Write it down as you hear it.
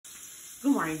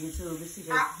Good morning, YouTube. This is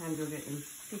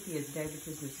 150th day with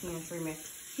his new skin treatment.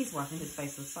 He's washing his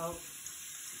face with soap.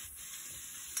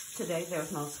 Today,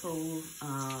 there's no school.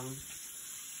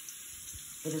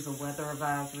 It is a weather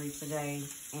advisory today,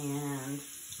 and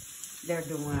they're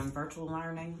doing virtual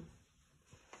learning,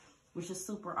 which is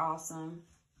super awesome.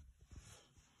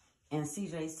 And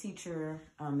CJ's teacher,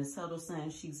 Miss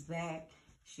Huddleston, she's back.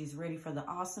 She's ready for the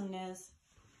awesomeness,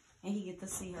 and he get to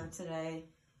see her today.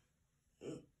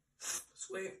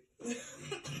 Sweet.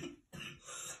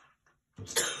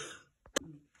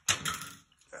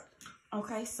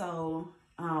 Okay, so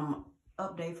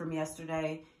update from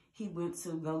yesterday. He went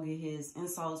to go get his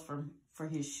insoles for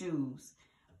his shoes,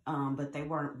 but they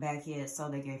weren't back yet, so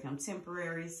they gave him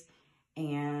temporaries,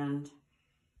 and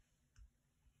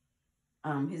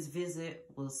his visit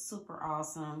was super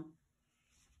awesome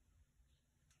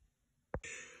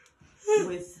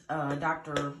with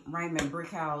Dr. Raymond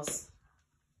Brickhouse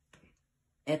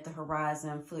at the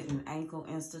Horizon Foot and Ankle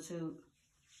Institute.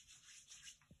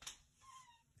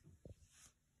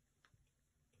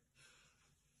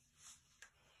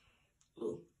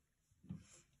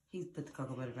 He put the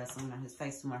cocoa butter Vaseline on his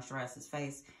face to moisturize his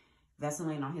face.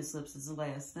 Vaseline on his lips is the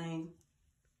last thing.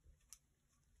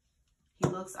 He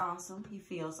looks awesome. He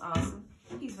feels awesome.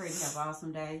 He's ready to have an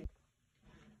awesome day.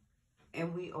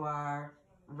 And we are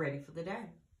ready for the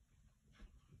day.